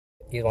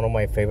is one of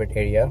my favorite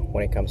area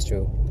when it comes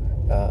to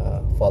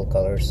fall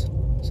colors.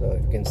 So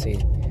you can see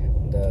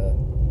the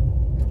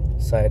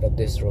side of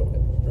this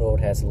road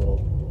has a little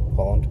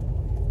pond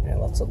and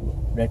lots of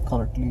red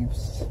colored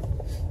leaves.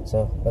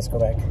 So let's go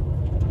back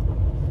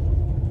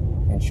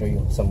and show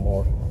you some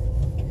more.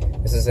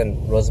 This is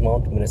in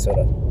Rosemount,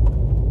 Minnesota.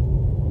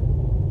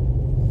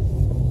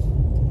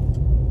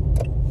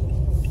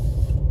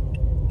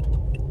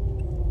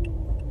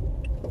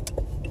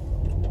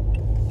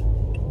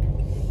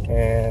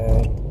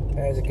 And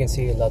as you can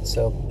see, lots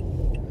of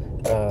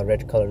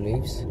red color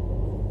leaves.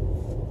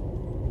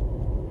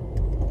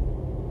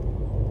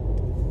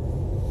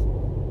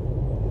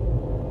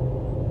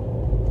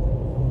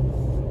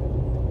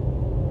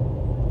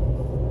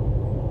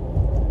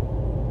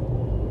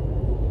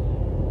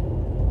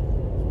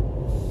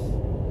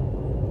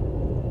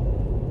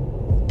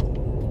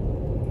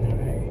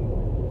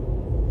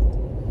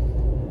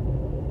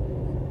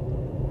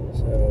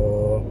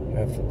 So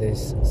after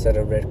this set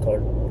of red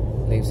colored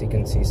leaves, you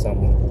can see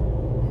some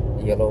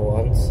yellow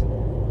ones,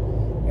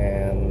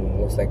 and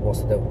looks like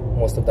most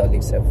of the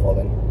leaves have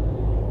fallen.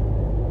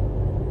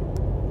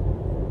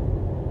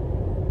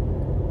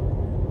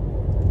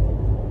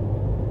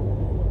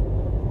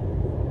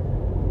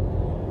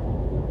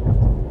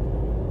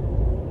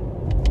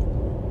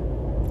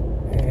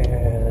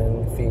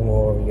 And a few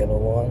more yellow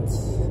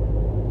ones.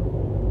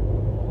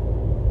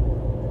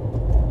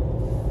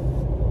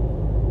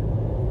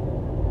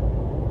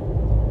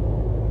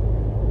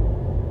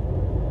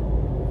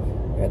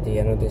 At the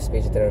end of this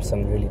page, there are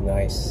some really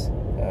nice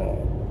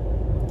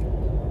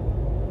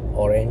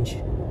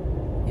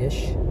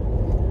orange-ish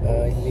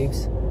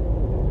leaves,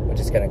 which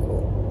is kind of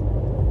cool.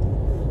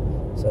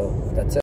 So that's it.